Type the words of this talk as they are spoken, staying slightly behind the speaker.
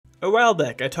A while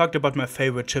back I talked about my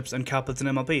favorite ships and couples in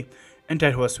MLP, and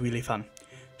that was really fun.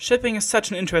 Shipping is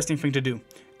such an interesting thing to do,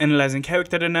 analyzing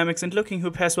character dynamics and looking who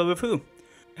pairs well with who.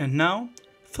 And now,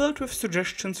 filled with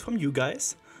suggestions from you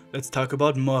guys, let's talk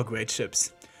about more great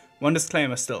ships. One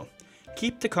disclaimer still,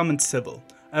 keep the comments civil.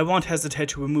 I won't hesitate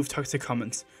to remove toxic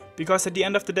comments, because at the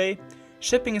end of the day,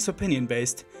 shipping is opinion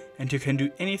based, and you can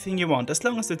do anything you want as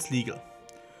long as it's legal.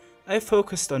 I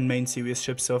focused on main series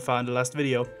ships so far in the last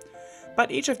video, but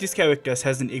each of these characters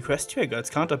has an Equestria Girls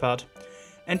counterpart,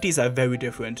 and these are very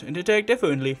different and interact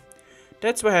differently.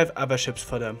 That's why I have other ships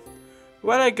for them.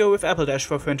 While I go with Appledash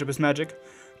for Friendship is Magic,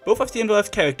 both of the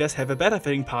involved characters have a better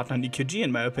fitting partner in EQG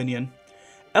in my opinion.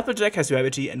 Applejack has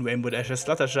Rarity and Rainbow Dash has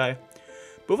Fluttershy.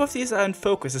 Both of these are in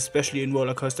focus, especially in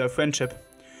Roller Coaster of Friendship.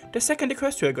 The second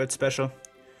Equestria got special.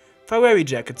 For Rary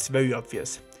Jack it's very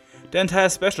obvious. The entire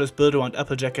special is built around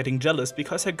Applejack getting jealous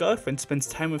because her girlfriend spends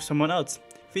time with someone else.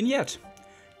 Vignette.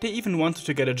 They even wanted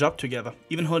to get a job together,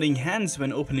 even holding hands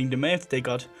when opening the mails they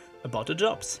got about the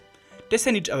jobs. They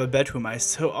send each other bedroom eyes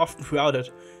so often throughout it,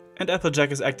 and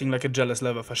Applejack is acting like a jealous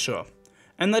lover for sure.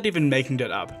 I'm not even making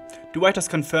that up. The writers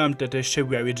confirmed that they ship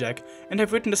Rary Jack and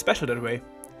have written the special that way.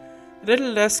 A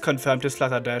little less confirmed is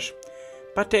Flutterdash,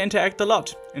 but they interact a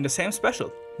lot in the same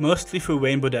special, mostly through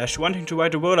Rainbow Dash wanting to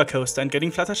ride a roller coaster and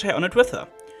getting Fluttershy on it with her.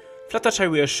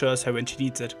 Fluttershy reassures her when she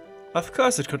needs it. Of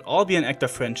course it could all be an act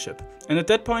of friendship, and at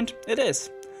that point it is,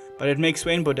 but it makes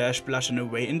Rainbow Dash blush in a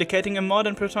way indicating a more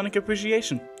than platonic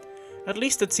appreciation. At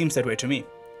least it seems that way to me.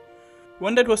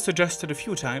 One that was suggested a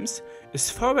few times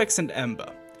is Forex and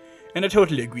Amber, and I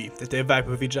totally agree that they vibe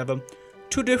with each other,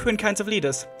 two different kinds of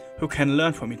leaders who can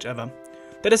learn from each other.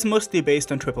 That is mostly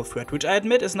based on Triple Threat, which I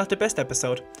admit is not the best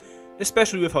episode,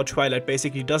 especially with how Twilight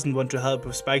basically doesn't want to help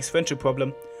with Spike's friendship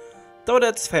problem, though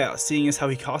that's fair seeing as how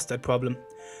he caused that problem.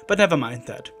 But never mind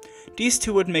that. These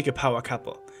two would make a power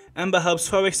couple. Amber helps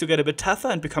Forex to get a bit tougher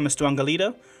and become a stronger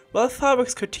leader, while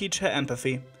Forex could teach her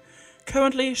empathy.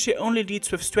 Currently, she only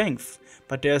leads with strength,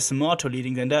 but there's more to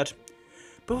leading than that.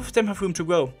 Both of them have room to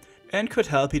grow, and could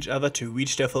help each other to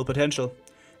reach their full potential.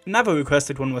 Another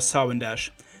requested one was Sauron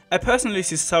Dash. I personally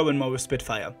see Sauron more with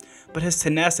Spitfire, but his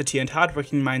tenacity and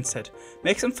hardworking mindset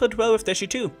makes him fit well with Dashi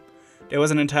too. There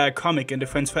was an entire comic in the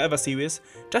Friends Forever series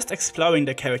just exploring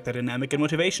their character dynamic and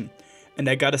motivation, and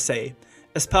I gotta say,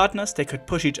 as partners they could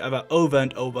push each other over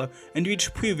and over and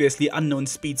reach previously unknown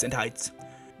speeds and heights.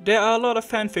 There are a lot of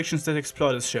fanfictions that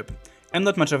explore this ship. I'm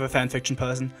not much of a fanfiction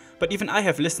person, but even I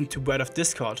have listened to Bread of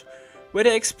Discord, where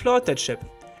they explored that ship,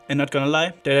 and not gonna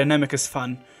lie, their dynamic is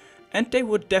fun, and they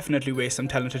would definitely raise some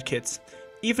talented kids,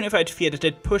 even if I'd fear that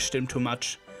they'd push them too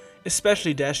much,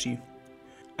 especially Dashi.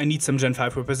 I need some Gen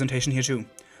 5 representation here too.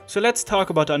 So let's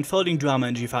talk about the unfolding drama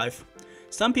in G5.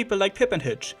 Some people like Pip and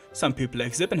Hitch, some people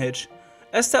like Zip and Hitch.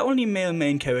 As the only male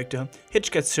main character, Hitch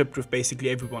gets shipped with basically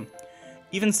everyone.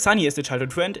 Even Sunny is the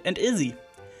childhood friend, and Izzy.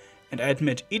 And I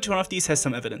admit, each one of these has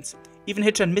some evidence. Even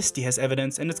Hitch and Misty has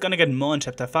evidence, and it's gonna get more in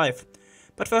chapter 5.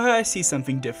 But for her I see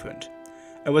something different.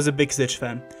 I was a big Zitch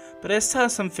fan, but I saw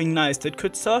something nice that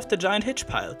could solve the giant Hitch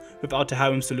pile without the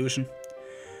harem solution.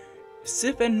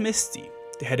 Zip and Misty.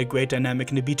 They had a great dynamic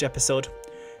in the beach episode.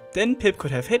 Then Pip could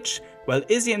have Hitch, while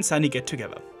Izzy and Sunny get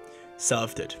together.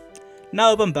 Solved it.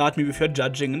 Now bombard me with your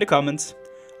judging in the comments.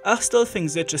 I still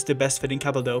think Zitch is the best fitting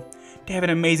couple though. They have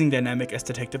an amazing dynamic as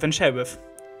detective and sheriff.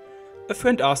 A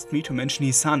friend asked me to mention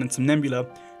Hisan and Somnambula,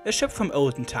 a ship from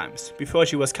olden times, before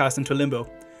she was cast into limbo.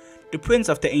 The prince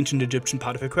of the ancient Egyptian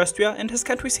part of Equestria and his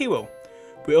country's hero.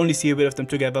 We only see a bit of them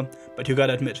together, but you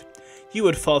gotta admit, you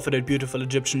would fall for that beautiful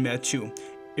Egyptian mare too,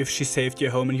 if she saved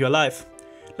your home and your life,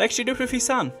 like she did with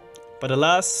Hisan. But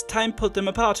alas, time pulled them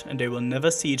apart and they will never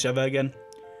see each other again.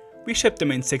 We ship the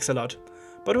main 6 a lot,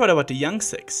 but what about the young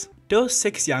 6? Those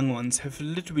 6 young ones have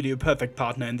literally a perfect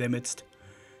partner in their midst.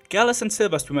 Gallus and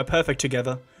Silverstream are perfect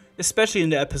together, especially in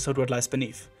the episode What Lies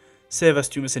Beneath.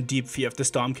 Silverstream is in deep fear of the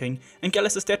Storm King, and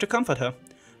Gallus is there to comfort her,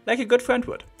 like a good friend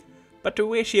would. But the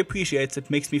way she appreciates it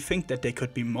makes me think that they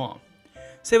could be more.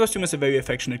 Silverstream is a very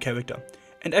affectionate character,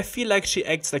 and I feel like she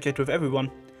acts like it with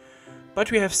everyone.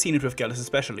 But we have seen it with Gallus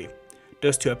especially.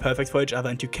 Those two are perfect for each other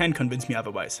and you can't convince me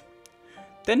otherwise.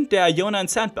 Then there are Yona and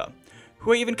Sandbar,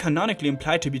 who are even canonically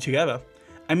implied to be together.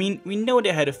 I mean, we know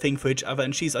they had a thing for each other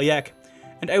and she's Oyak,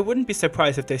 and I wouldn't be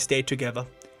surprised if they stayed together.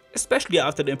 Especially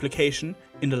after the implication,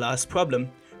 in the last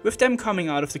problem, with them coming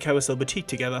out of the Carousel Boutique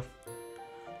together.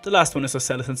 The last one is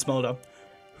Ocellus and Smolder,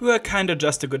 who are kinda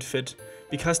just a good fit,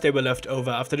 because they were left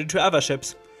over after the 2 other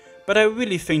ships. But I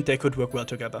really think they could work well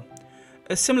together.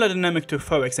 A similar dynamic to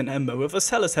Forex and Ember, with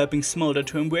Ocellus helping Smolder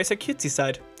to embrace her cutesy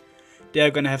side. They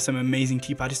are gonna have some amazing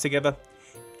tea parties together.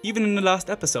 Even in the last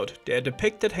episode, they are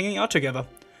depicted hanging out together.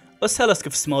 Ocelos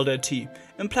gives Smolder a tea,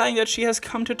 implying that she has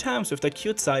come to terms with that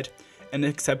cute side and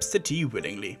accepts the tea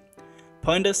willingly.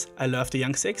 Point is, I love the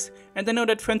young six, and I know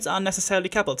that friends aren't necessarily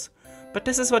couples, but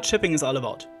this is what shipping is all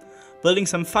about. Building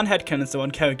some fun headcanons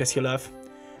around characters you love.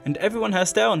 And everyone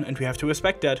has their own, and we have to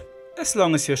respect that, as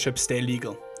long as your ships stay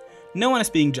legal. No one is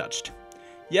being judged.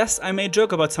 Yes, I may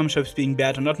joke about some ships being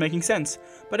bad or not making sense,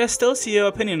 but I still see your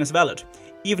opinion as valid,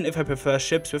 even if I prefer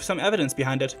ships with some evidence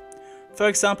behind it. For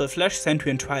example, Flash,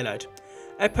 Sentry and Twilight.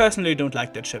 I personally don't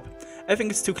like that ship. I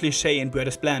think it's too cliché and weird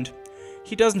as bland.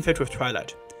 He doesn't fit with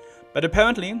Twilight. But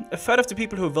apparently, a third of the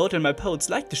people who vote in my polls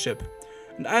like the ship,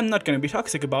 and I'm not gonna be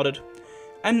toxic about it.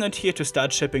 I'm not here to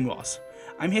start shipping wars.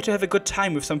 I'm here to have a good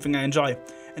time with something I enjoy,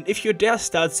 and if you dare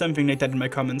start something like that in my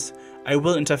comments, I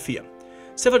will interfere.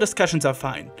 Civil discussions are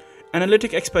fine,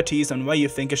 analytic expertise on why you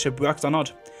think a ship works or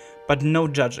not, but no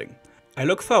judging. I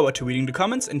look forward to reading the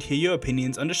comments and hear your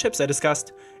opinions on the ships I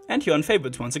discussed, and your own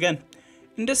favorites once again.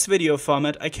 In this video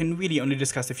format I can really only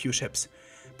discuss a few ships,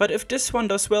 but if this one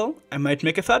does well, I might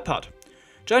make a third part.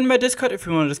 Join my Discord if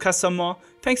you want to discuss some more,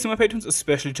 thanks to my patrons,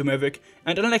 especially to Maverick,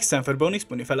 and until next time for the Bony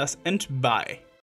Spoony fellas, and bye!